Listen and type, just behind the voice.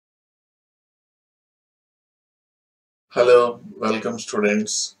Hello, welcome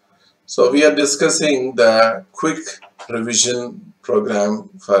students. So we are discussing the quick revision program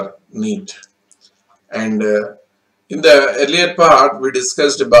for NEET, and in the earlier part we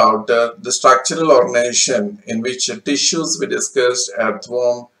discussed about the structural organization, in which tissues we discussed,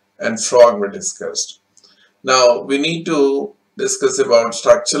 earthworm and frog we discussed. Now we need to discuss about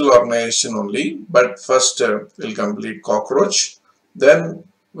structural organization only, but first we'll complete cockroach, then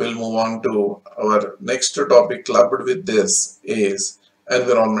we'll move on to our next topic clubbed with this is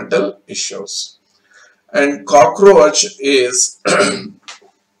environmental issues. And cockroach is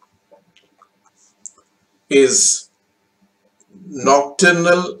is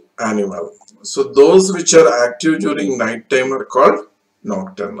nocturnal animal. So those which are active during night time are called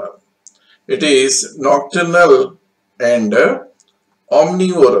nocturnal. It is nocturnal and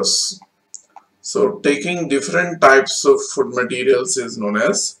omnivorous. So taking different types of food materials is known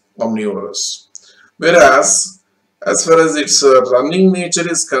as omnivorous. Whereas as far as its running nature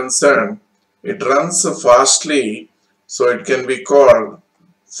is concerned, it runs fastly, so it can be called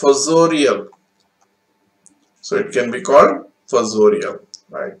fossorial.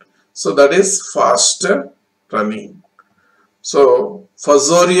 Right? So that is fast running. So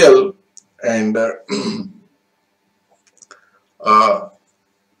fossorial and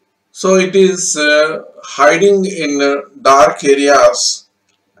so it is hiding in dark areas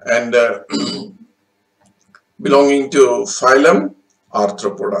and belonging to phylum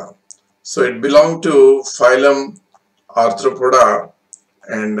Arthropoda. So it belongs to phylum Arthropoda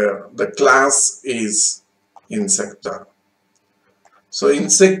and the class is Insecta. So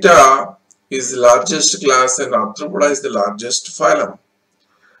Insecta is the largest class and Arthropoda is the largest phylum.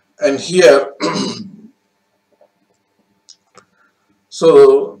 And here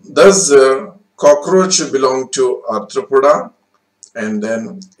so thus cockroach belong to Arthropoda and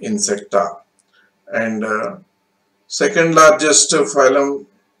then Insecta, and second largest phylum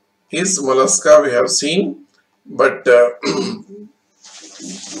is Mollusca, we have seen, but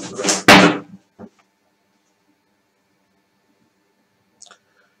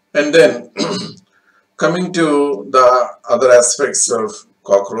and then coming to the other aspects of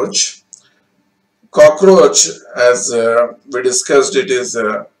cockroach. Cockroach, as we discussed, it is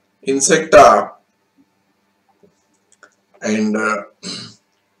Insecta, and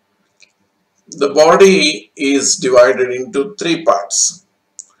the body is divided into three parts.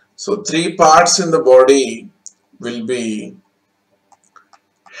 So three parts in the body will be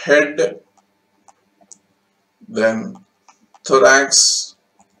head, then thorax,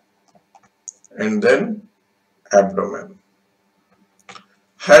 and then abdomen.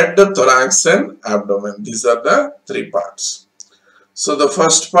 Head, thorax and abdomen. These are the three parts. So the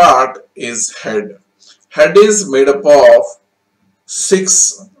first part is head. Head is made up of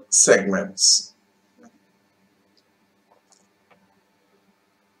 6 segments.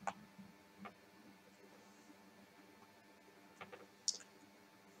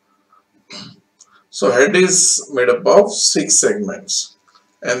 So head is made up of 6 segments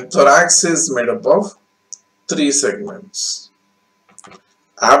and thorax is made up of 3 segments.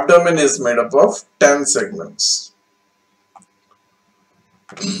 Abdomen is made up of 10 segments.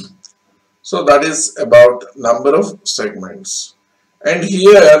 So that is about number of segments. And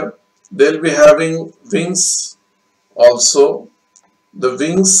here they will be having wings also. The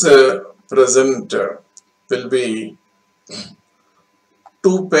wings present will be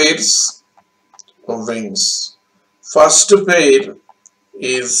 2 pairs of wings. First pair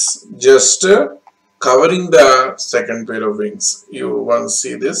is just covering the second pair of wings. You once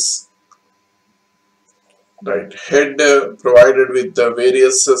see this, right? Head provided with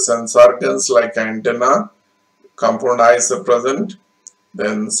various sense organs like antenna, compound eyes are present.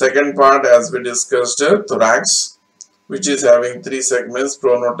 Then second part, as we discussed, thorax, which is having 3 segments: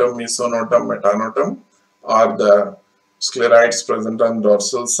 pronotum, mesonotum, metanotum, or the sclerites present on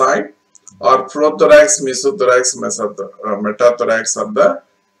dorsal side, or prothorax, mesothorax, metathorax are the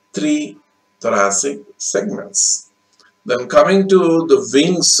 3 thoracic segments. Then coming to the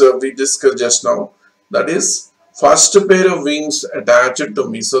wings, we discussed just now, that is first pair of wings attached to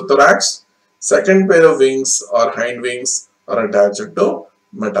mesothorax, second pair of wings or hind wings are attached to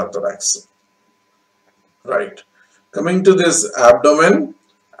metathorax. Right. Coming to this abdomen,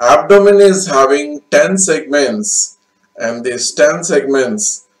 abdomen is having 10 segments and these 10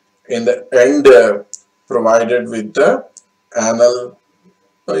 segments in the end provided with the anal,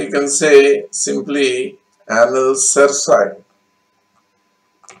 or you can say simply anal cerci.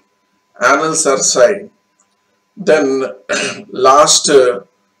 Anal cerci. Then last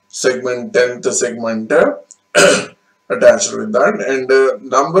segment, 10th segment attached with that, and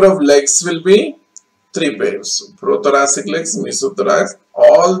number of legs will be three pairs, prothoracic legs, mesothorax.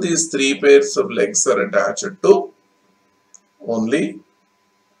 All these three pairs of legs are attached to only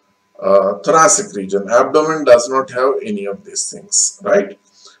thoracic region. Abdomen does not have any of these things, right?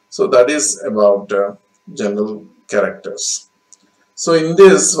 So that is about general characters. So in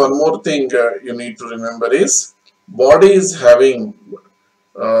this, one more thing you need to remember is body is having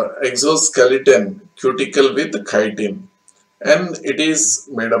exoskeleton cuticle with chitin, and it is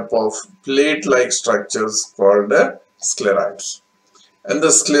made up of plate-like structures called sclerites. And the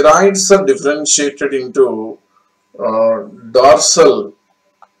sclerites are differentiated into dorsal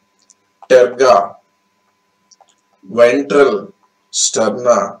terga, ventral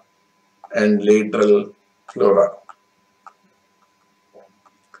sterna, and lateral flora.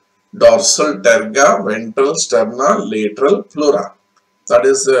 Dorsal terga, ventral sterna, lateral flora. That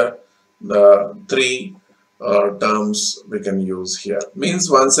is the three terms we can use here. Means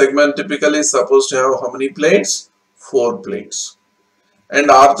one segment typically is supposed to have how many plates? 4 plates. And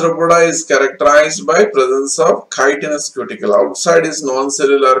arthropoda is characterized by presence of chitinous cuticle. Outside is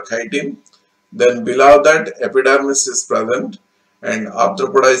non-cellular chitin. Then below that epidermis is present, and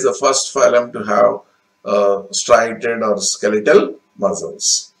arthropoda is the first phylum to have striated or skeletal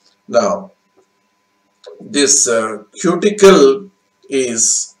muscles. Now, this cuticle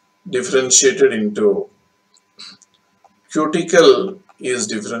is differentiated into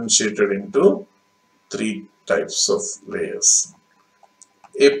three types of layers: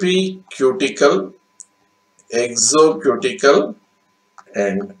 epicuticle, exocuticle,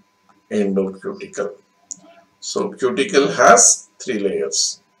 and endocuticle. So cuticle has 3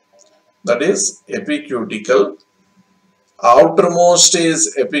 layers. That is epicuticle. Outermost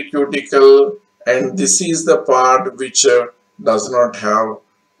is epicuticle, and this is the part which does not have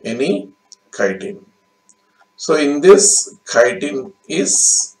any chitin. So in this, chitin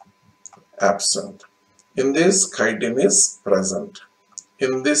is absent. In this, chitin is present.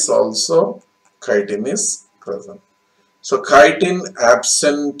 In this also, chitin is present. So chitin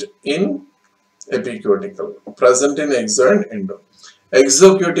absent in epicuticle, present in exo and endo.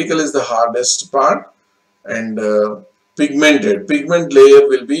 Exocuticle is the hardest part, and pigment layer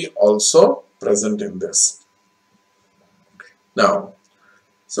will be also present in this. Now,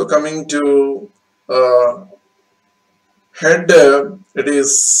 so coming to head, it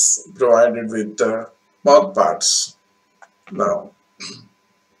is provided with mouth parts. Now,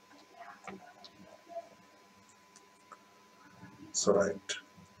 so right.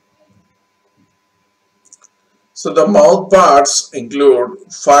 So the mouth parts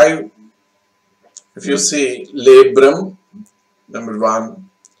include 5. If you see labrum, number 1,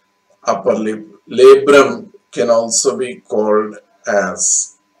 upper lip. Labrum can also be called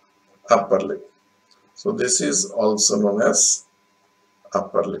as upper lip. So this is also known as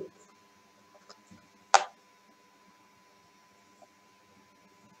upper lip.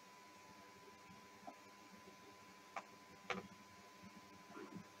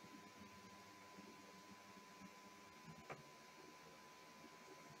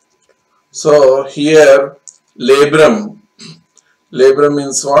 So here labrum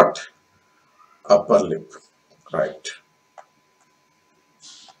means what? Upper lip, right?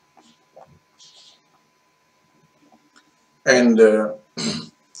 And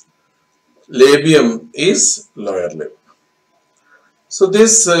labium is lower lip. So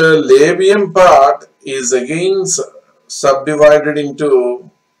this labium part is again subdivided into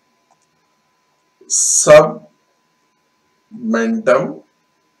submentum,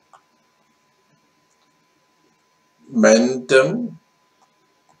 mentum,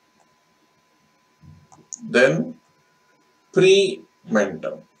 then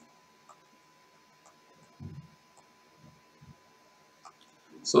prementum.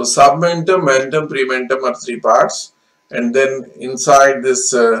 So submentum, mentum, prementum are 3 parts, and then inside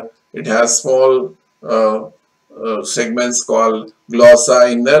this it has small segments called glossa,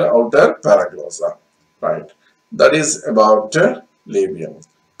 inner, outer, paraglossa, right? That is about labium.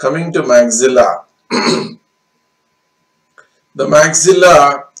 Coming to maxilla. The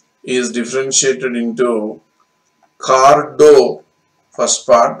maxilla is differentiated into cardo, first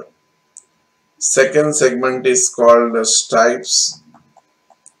part. Second segment is called stipes.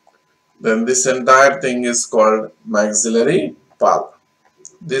 Then this entire thing is called maxillary pulp.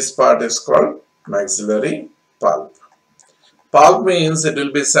 This part is called maxillary pulp. Pulp means it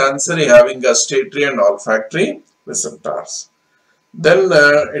will be sensory, having gustatory and olfactory receptors. Then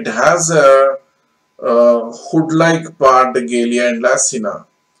it has a hood-like part, galea and lacina.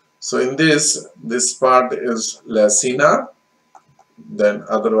 So in this part is lacina, then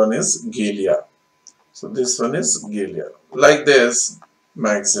other one is galea. So this one is galea. Like this,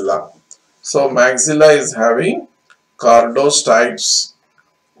 maxilla. So maxilla is having cordostypes,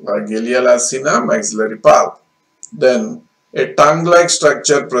 Gilia lacina, maxillary pulp. Then a tongue-like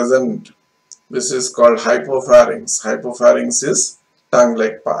structure present. This is called hypopharynx. Hypopharynx is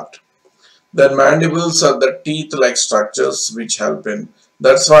tongue-like part. Then mandibles are the teeth-like structures which help in.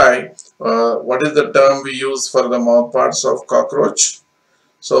 That's why, what is the term we use for the mouth parts of cockroach?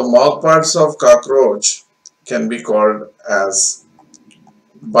 So mouth parts of cockroach can be called as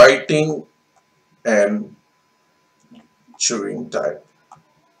biting and chewing type.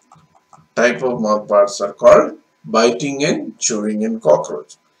 Type of mouth parts are called biting and chewing in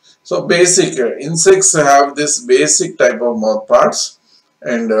cockroach. So basic insects have this basic type of mouth parts,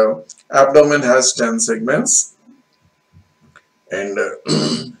 and abdomen has 10 segments, and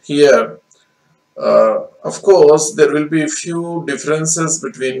here of course there will be few differences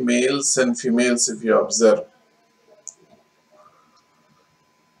between males and females if you observe.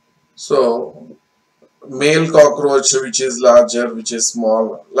 So male cockroach, which is larger, which is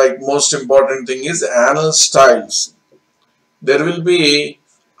small, like most important thing is anal styles. There will be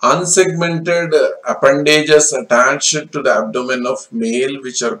unsegmented appendages attached to the abdomen of male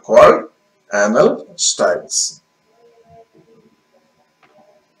which are called anal styles.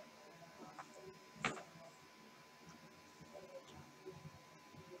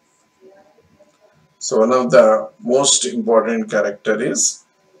 So one of the most important character is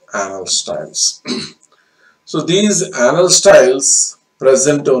anal styles. So these anal styles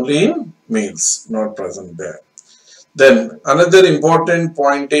present only in males, not present there. Then another important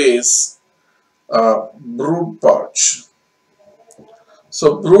point is brood pouch.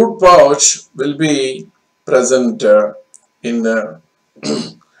 So brood pouch will be present in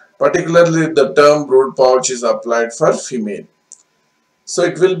particularly the term brood pouch is applied for female. So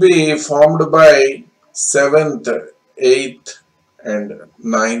it will be formed by 7th, 8th and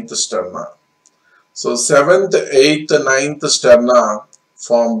 9th sterna. So 7th, 8th, 9th sterna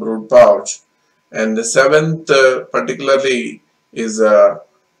form brood pouch, and the 7th particularly is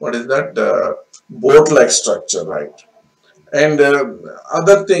what is that, boat-like structure, right? And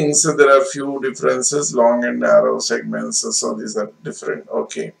other things, there are few differences, long and narrow segments, so these are different,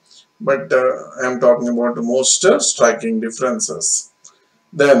 okay. But I am talking about the most striking differences.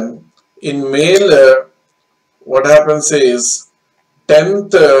 Then in male, what happens is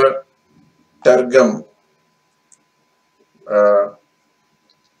 10th tergum,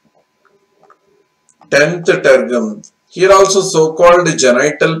 10th tergum, here also so-called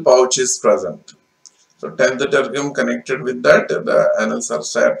genital pouch is present. So 10th tergum connected with that, the anals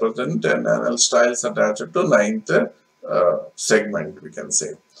are present and anal styles attached to 9th segment, we can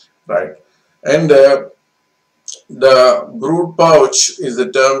say, right? And the brood pouch is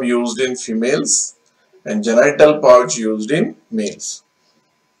the term used in females and genital pouch used in males.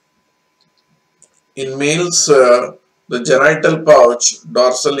 In males, the genital pouch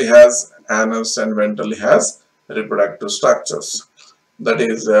dorsally has anus and ventrally has reproductive structures. That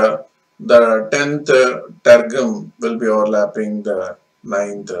is, the 10th tergum will be overlapping the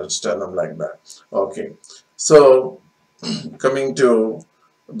 9th sternum like that. Okay. So, coming to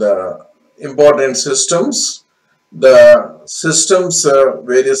the important systems. The systems,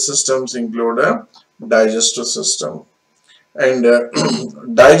 various systems include a digestive system. And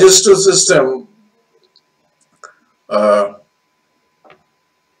digestive system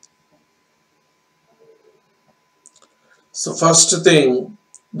so first thing,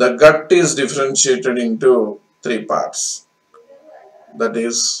 the gut is differentiated into 3 parts. That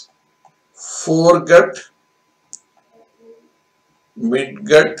is foregut,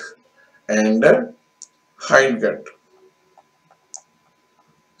 midgut and hindgut.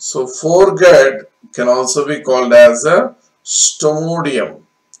 So foregut can also be called as a stomodium.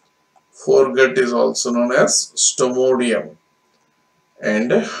 Foregut is also known as stomodium,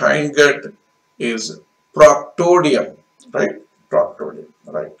 and hindgut is proctodium, right? Proctodium,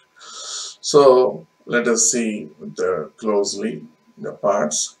 right? So let us see closely the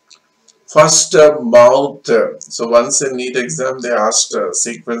parts. First, mouth. So once in NEET exam, they asked a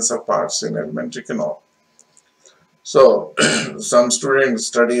sequence of parts in elementary canal. So some students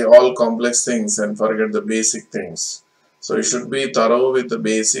study all complex things and forget the basic things. So you should be thorough with the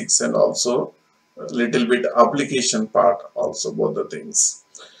basics and also a little bit application part also, both the things.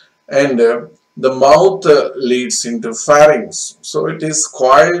 And the mouth leads into pharynx. So it is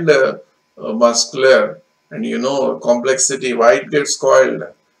coiled muscular, and you know complexity, why it gets coiled.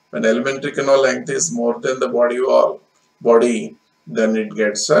 When elementary canal length is more than the body wall, then it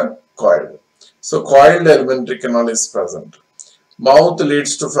gets coiled. So coiled elementary canal is present. Mouth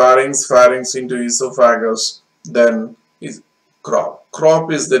leads to pharynx, pharynx into esophagus, then is crop.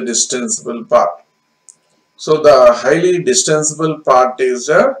 crop is the distensible part. So the highly distensible part is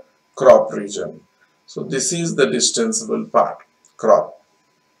the crop region. So this is the distensible part, crop.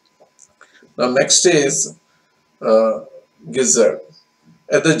 Now next is gizzard.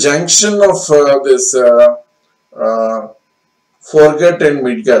 At the junction of this foregut and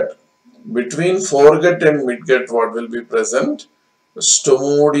midgut, between foregut and midgut, what will be present? The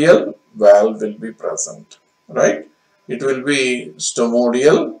stomodial valve will be present, right? It will be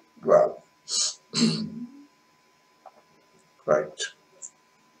stomodial valve, right?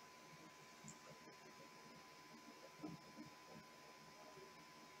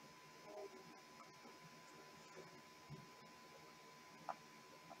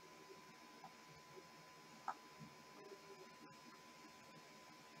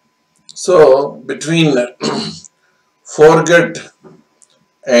 So between foregut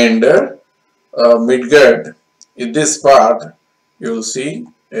and midgut, in this part, you will see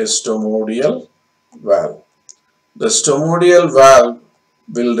a stomodial valve. The stomodial valve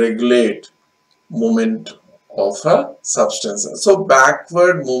will regulate movement of a substance. So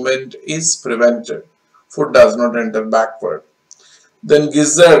backward movement is prevented. Food does not enter backward. Then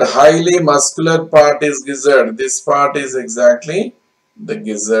gizzard, highly muscular part is gizzard. This part is exactly the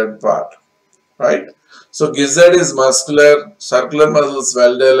gizzard part, right? So gizzard is muscular, circular muscles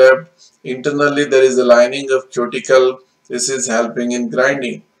well developed. Internally there is a lining of cuticle. This is helping in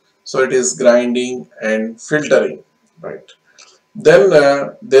grinding. So it is grinding and filtering, right? Then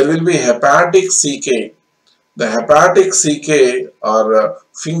there will be hepatic CK. The hepatic CK or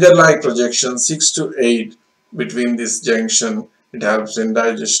finger-like projection 6 to 8 between this junction. It helps in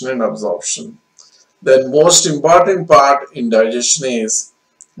digestion and absorption. The most important part in digestion is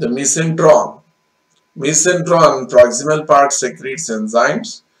the mesenteron. Mesenteron, proximal part secretes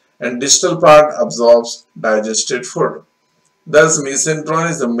enzymes and distal part absorbs digested food. Thus,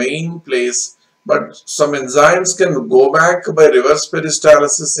 mesenteron is the main place, but some enzymes can go back by reverse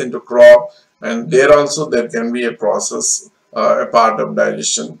peristalsis into crop, and there also there can be a process, a part of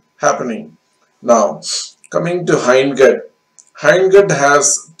digestion happening. Now, coming to hindgut. Hindgut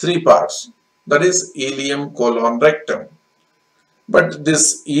has three parts, that is ileum, colon, rectum. But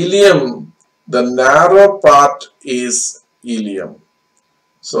this ileum, the narrow part is ileum.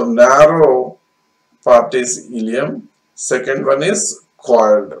 So, narrow part is ileum. Second one is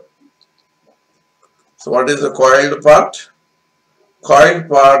coiled. So what is the coiled part? Coiled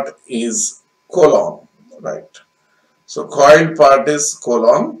part is colon, right? So coiled part is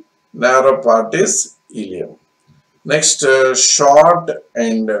colon, narrow part is ileum. Next, short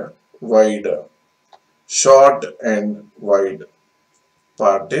and wide. Short and wide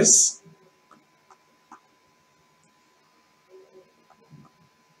part is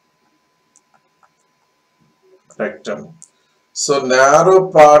rectum. So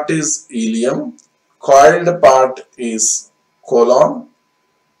narrow part is ileum, coiled part is colon.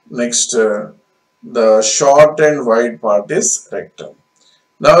 Next, the short and wide part is rectum.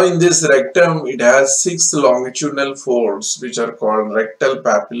 Now in this rectum, it has 6 longitudinal folds which are called rectal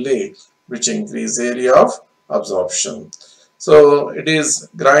papillae, which increase area of absorption. So it is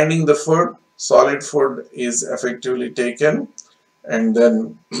grinding the food, solid food is effectively taken, and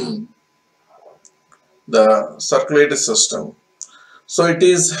then the circulatory system. So it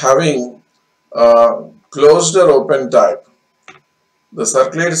is having closed or open type. The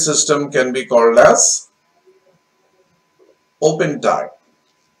circulatory system can be called as open type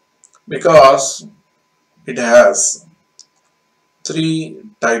because it has 3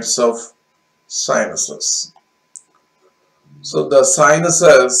 types of sinuses. So the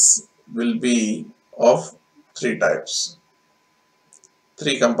sinuses will be of 3 types,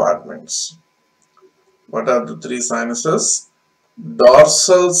 3 compartments. What are the 3 sinuses?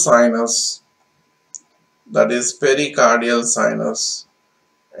 Dorsal sinus, that is pericardial sinus,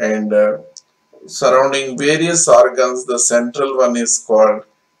 and surrounding various organs, the central one is called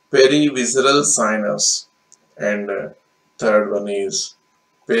perivisceral sinus, and third one is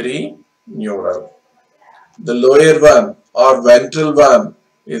perineural. The lower one or ventral one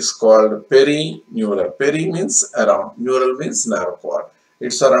is called perineural. Peri means around, neural means narrow cord.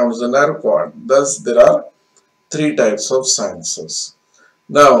 It surrounds the narrow cord. Thus, there are 3 types of sinuses.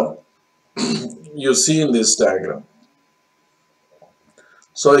 Now, you see in this diagram.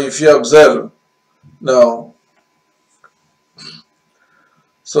 So, if you observe now,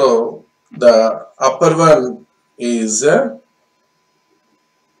 so the upper one is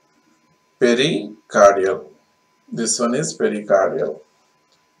pericardial. This one is pericardial.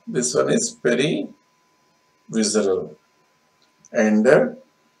 This one is perivisceral. And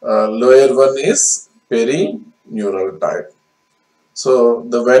lower one is perineural type. So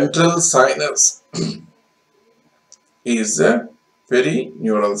the ventral sinus is a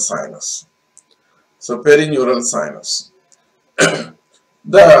perineural sinus. So perineural sinus.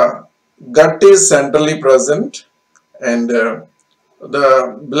 The gut is centrally present and the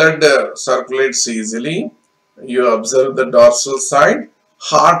blood circulates easily. You observe the dorsal side.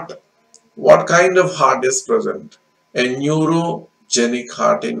 Heart. What kind of heart is present? A neurogenic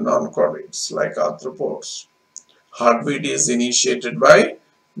heart in non-chordates like arthropods. Heartbeat is initiated by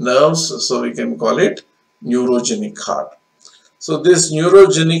nerves, so we can call it neurogenic heart. So this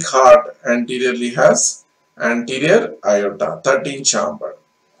neurogenic heart anteriorly has anterior aorta, 13 chamber.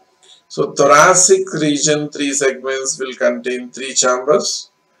 So thoracic region, 3 segments will contain 3 chambers.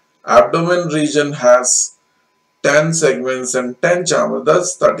 Abdomen region has 10 segments and 10 chambers,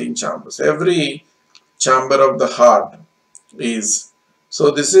 thus 13 chambers. Every chamber of the heart is,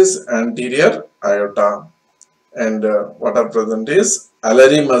 so this is anterior aorta, and what are present is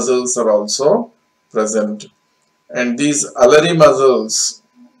alary muscles are also present, and these alary muscles,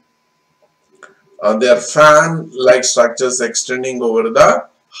 they are fan-like structures extending over the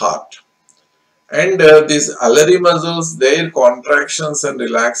heart. And these alary muscles, their contractions and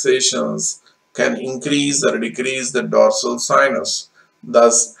relaxations can increase or decrease the dorsal sinus,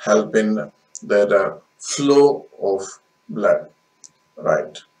 thus help in the flow of blood,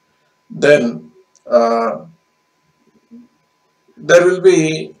 right? Then there will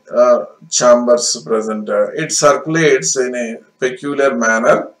be chambers present. It circulates in a peculiar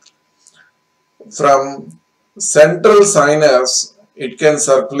manner. From central sinus, it can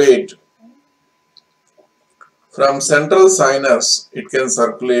circulate. From central sinus, it can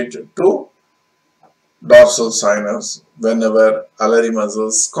circulate to dorsal sinus whenever alary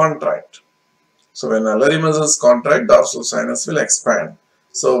muscles contract. So when alary muscles contract, dorsal sinus will expand.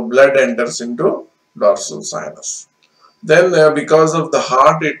 So blood enters into dorsal sinus. Then because of the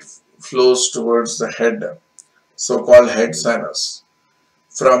heart, it flows towards the head, so-called head sinus.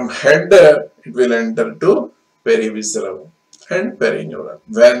 From head, it will enter to perivisceral and perineural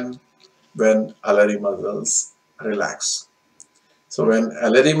when alary muscles relax. So when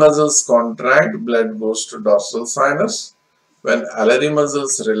alary muscles contract, blood goes to dorsal sinus. When alary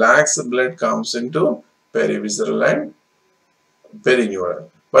muscles relax, blood comes into perivisceral and perineural.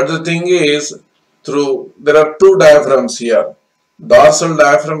 But the thing is, there are 2 diaphragms here, dorsal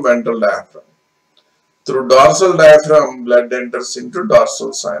diaphragm, ventral diaphragm. Through dorsal diaphragm, blood enters into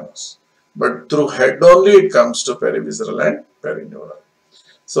dorsal sinus. But through head only, it comes to perivisceral and perineural.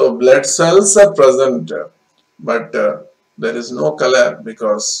 So blood cells are present, but there is no color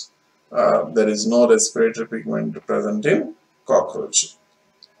because there is no respiratory pigment present in cockroach.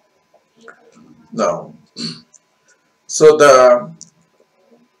 Now, so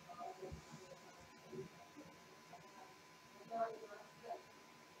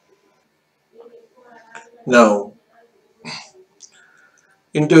now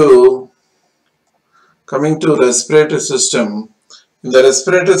coming to respiratory system. In the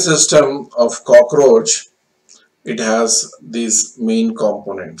respiratory system of cockroach, it has these main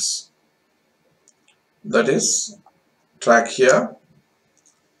components, that is trachea,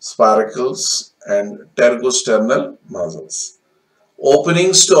 spiracles and ptergosternal muscles.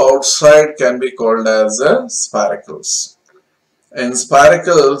 Openings to outside can be called as spiracles, and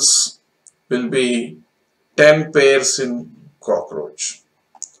spiracles will be 10 pairs in cockroach,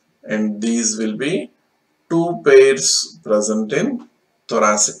 and these will be 2 pairs present in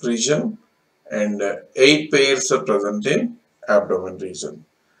thoracic region and 8 pairs are present in abdomen region.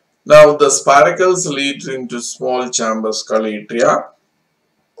 Now the spiracles lead into small chambers called atria.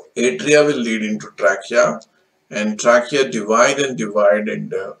 Atria will lead into trachea, and trachea divide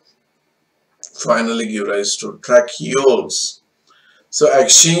and finally give rise to tracheoles. So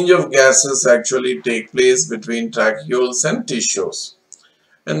exchange of gases actually take place between tracheoles and tissues,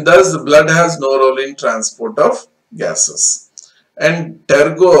 and thus the blood has no role in transport of gases. And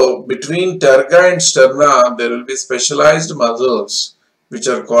between terga and sterna, there will be specialized muscles which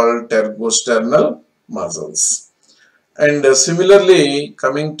are called ptergosternal muscles. And similarly,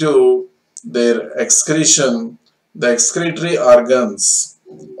 coming to their excretion, the excretory organs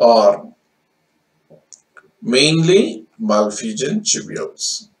are mainly Malpighian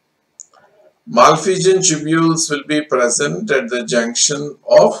tubules. Malpighian tubules will be present at the junction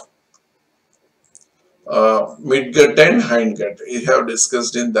of midgut and hindgut. We have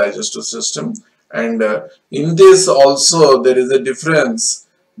discussed in digestive system, and in this also there is a difference.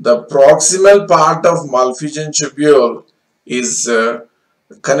 The proximal part of Malpighian tubule is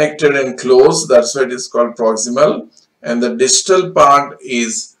connected and closed, that's why it is called proximal, and the distal part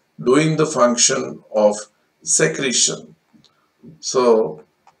is doing the function of secretion. So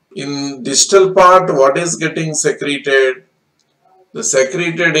in distal part, what is getting secreted? The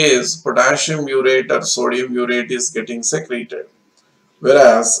secreted is potassium urate or sodium urate is getting secreted.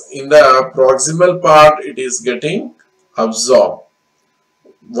 Whereas in the proximal part, it is getting absorbed.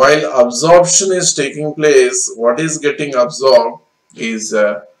 While absorption is taking place, what is getting absorbed is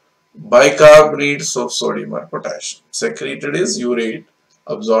bicarbonates of sodium or potassium. Secreted is urate,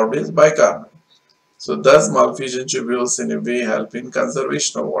 absorbed is bicarbonate. So thus malphizian tubules in a way help in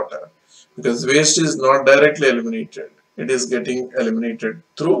conservation of water, because waste is not directly eliminated. It is getting eliminated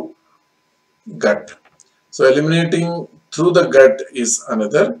through gut. So eliminating through the gut is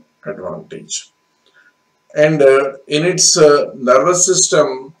another advantage. And in its nervous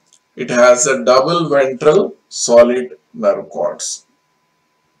system, it has a double ventral solid nerve cords.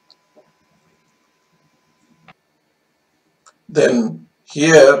 Then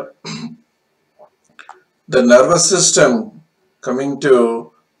here the nervous system, coming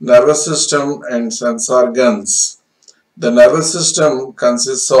to nervous system and sense organs. The nervous system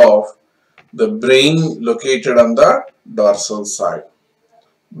consists of the brain located on the dorsal side.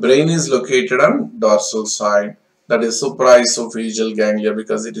 Brain is located on dorsal side, that is supraesophageal ganglia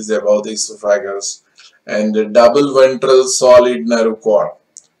because it is above the esophagus, and the double ventral solid nerve cord.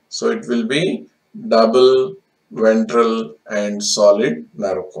 So it will be double ventral and solid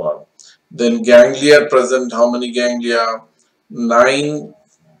nerve cord. Then ganglia present. How many ganglia? Nine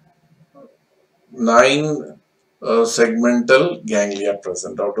segmental ganglia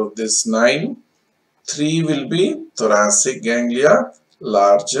present. Out of this 9, 3 will be thoracic ganglia,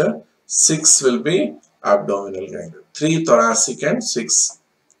 larger. 6 will be abdominal ganglia. 3 thoracic and 6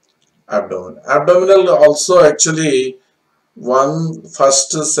 abdominal. Abdominal also actually 1,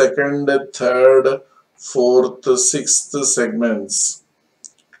 first, second, third, fourth, sixth segments.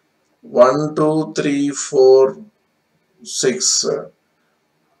 1, 2, 3, 4, 6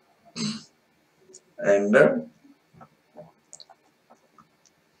 and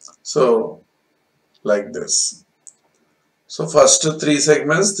so like this. So first 3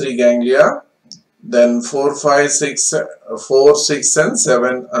 segments, 3 ganglia, then 4, 5, 6, 4, 6 and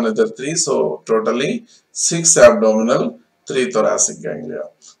 7 another 3. So totally 6 abdominal, 3 thoracic ganglia.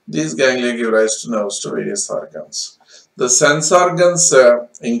 These ganglia give rise to nerves to various organs. The sense organs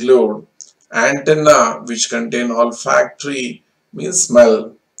include antenna, which contain olfactory means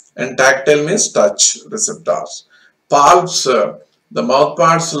smell, and tactile means touch receptors. Palps, the mouth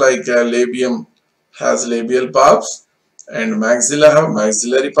parts like labium has labial palps, and maxilla have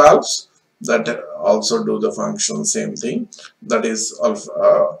maxillary palps that also do the function same thing, that is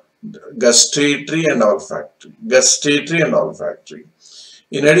gustatory and olfactory. Gustatory and olfactory.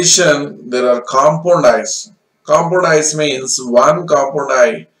 In addition, there are compound eyes. Compound eyes means one compound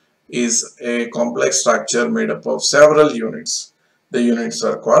eye is a complex structure made up of several units. The units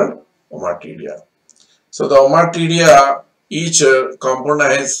are called ommatidia. So the ommatidia, each compound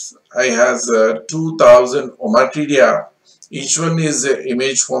eye has 2000 ommatidia. Each one is an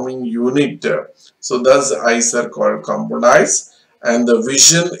image forming unit. So thus eyes are called compound eyes, and the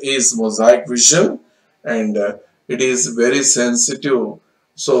vision is mosaic vision, and it is very sensitive.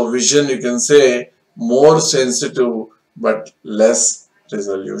 So vision, you can say, more sensitive but less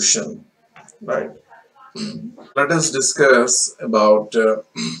resolution, right? Let us discuss about the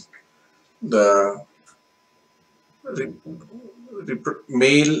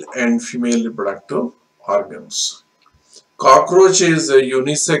male and female reproductive organs. Cockroach is a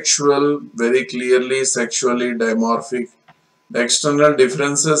unisexual, very clearly sexually dimorphic. The external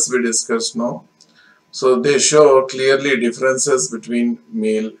differences we discussed now. So they show clearly differences between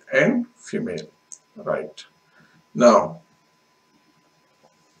male and female, right? Now,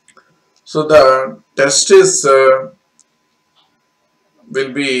 so the testis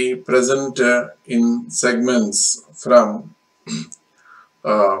will be present in segments from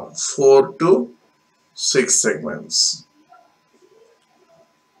 4 to 6 segments,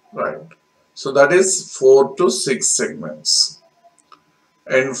 right? So that is 4 to 6 segments.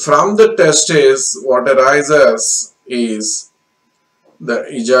 And from the testis, what arises is the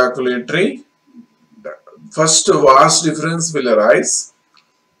ejaculatory. First vas difference will arise.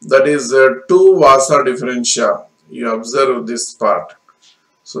 That is 2 vasa differentia. You observe this part.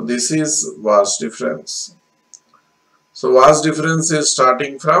 So this is vas difference. So vas difference is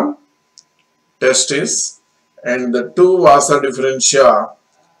starting from testis, and the 2 vasa differentia,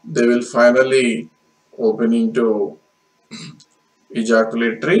 they will finally open into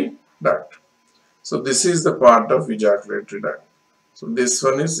ejaculatory duct. So this is the part of ejaculatory duct. So this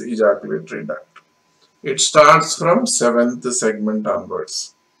one is ejaculatory duct. It starts from 7th segment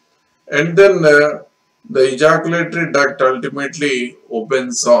onwards. And then The ejaculatory duct ultimately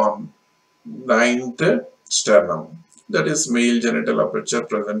opens on ninth sternum. That is male genital aperture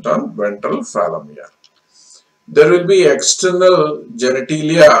present on ventral phalomere. There will be external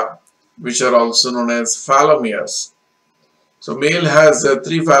genitalia which are also known as phallomeres. So male has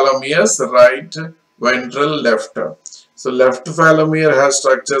three phallomeres, right, ventral, left. So left phalomere has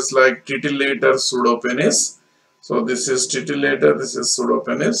structures like titillator, pseudopenis. So this is titillator, this is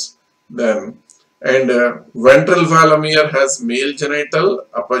pseudopenis. Then ventral phalomere has male genital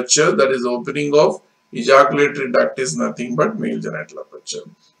aperture, that is opening of ejaculatory duct is nothing but male genital aperture.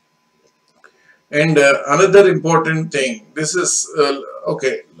 And another important thing, this is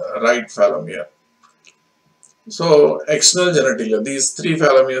right phalomere. So external genitalia, these three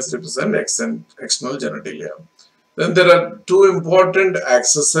phallomeres represent external genitalia. Then there are two important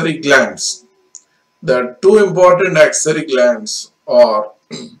accessory glands. The two important accessory glands are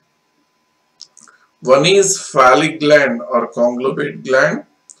one is phallic gland or conglobate gland,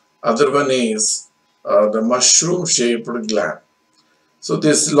 other one is the mushroom shaped gland. So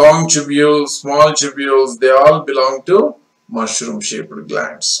this long tubules, small tubules, they all belong to mushroom shaped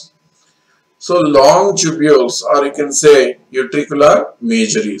glands. So long tubules, or you can say utricular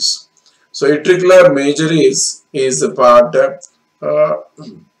majoris. So utricular majoris is the part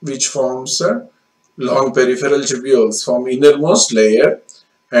which forms long peripheral tubules from innermost layer,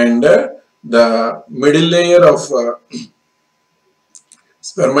 and the middle layer of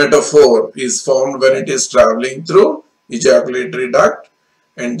spermatophore is formed when it is traveling through ejaculatory duct,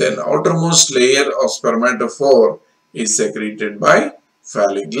 and then outermost layer of spermatophore is secreted by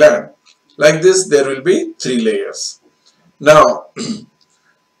phallic gland. Like this, there will be three layers. Now,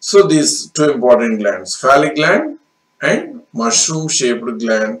 so these two important glands, phallic gland and mushroom shaped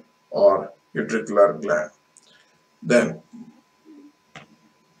gland or utricular gland. Then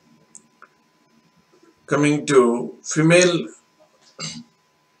coming to female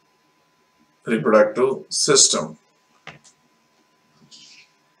reproductive system.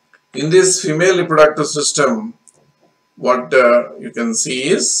 In this female reproductive system, what you can see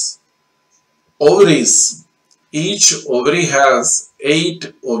is ovaries. Each ovary has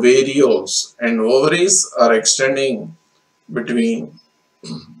 8 ovarioles, and ovaries are extending between.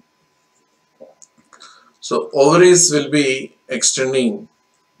 So ovaries will be extending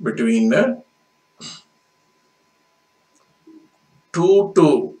between 2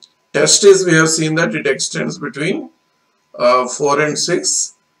 to testes. We have seen that it extends between 4 and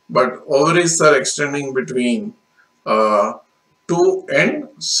 6, but ovaries are extending between 2 and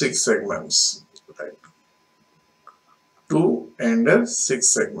 6 segments. Right. 2 and 6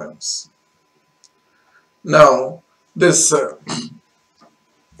 segments. Now this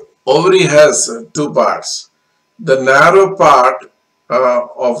ovary has two parts. The narrow part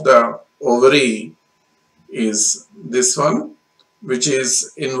of the ovary is this one, which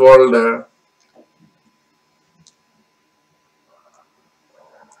is involved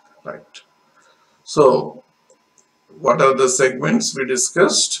right. So what are the segments we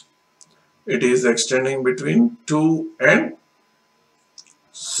discussed? It is extending between 2 and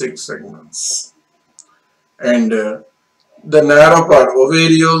 6 segments. And the narrow part,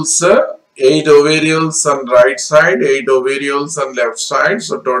 ovarioles, 8 ovarioles on right side, 8 ovarioles on left side.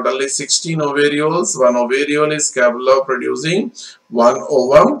 So totally 16 ovarioles. One ovariole is capable of producing one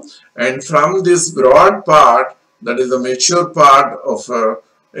ovum. And from this broad part, that is the mature part of a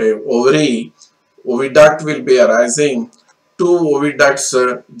ovary, oviduct will be arising. 2 oviducts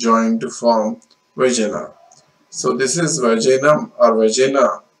join to form vagina. So this is vaginum or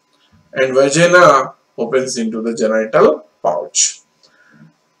vagina, and vagina opens into the genital pouch.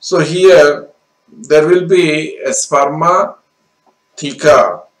 So here there will be a spermatheca,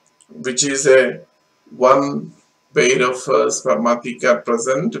 which is a one pair of spermatheca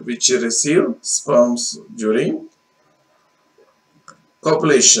present which receive sperms during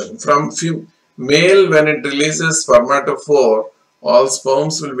copulation. From male, when it releases spermatophore, all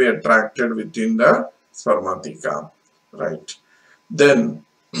sperms will be attracted within the spermatheca, right? Then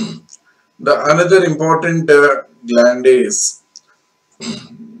the another important gland is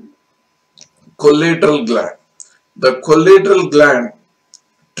collateral gland. The collateral gland,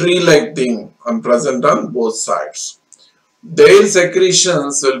 tree-like thing, present on both sides. Their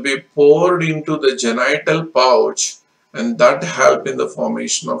secretions will be poured into the genital pouch, and that help in the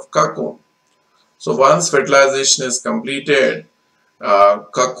formation of cocoon. So once fertilization is completed,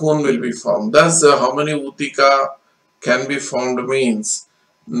 cocoon will be formed. Thus, how many ootica can be formed means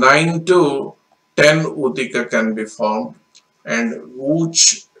 9 to 10 ootica can be formed, and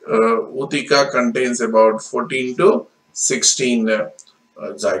each ootica contains about 14 to 16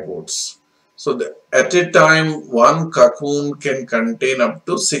 zygotes. So at a time, one cocoon can contain up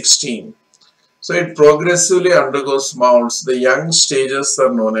to 16. So it progressively undergoes molds. The young stages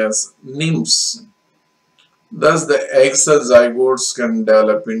are known as nymphs. Thus, the eggs or zygotes can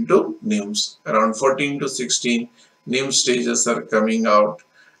develop into nymphs. Around 14 to 16 nymph stages are coming out.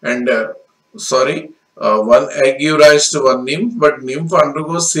 And one egg gives rise to one nymph, but nymph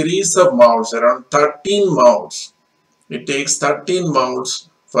undergoes series of molds, around 13 molds. It takes 13 molds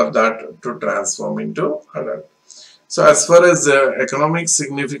for that to transform into adult. So as far as economic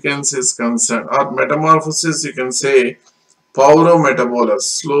significance is concerned, or metamorphosis, you can say Paurometabolous.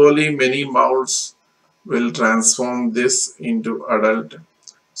 Slowly many molds will transform this into adult.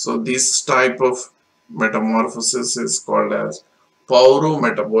 So this type of metamorphosis is called as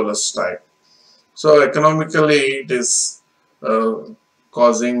Paurometabolous type. So economically it is uh,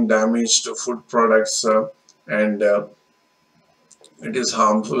 causing damage to food products and it is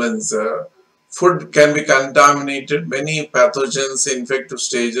harmful, and food can be contaminated. Many pathogens, infective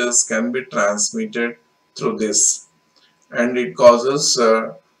stages can be transmitted through this, and it causes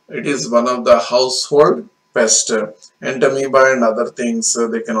it is one of the household pest, and amoeba and other things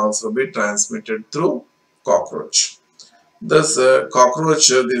they can also be transmitted through cockroach. Thus cockroach,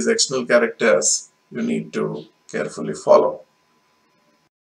 these external characters you need to carefully follow.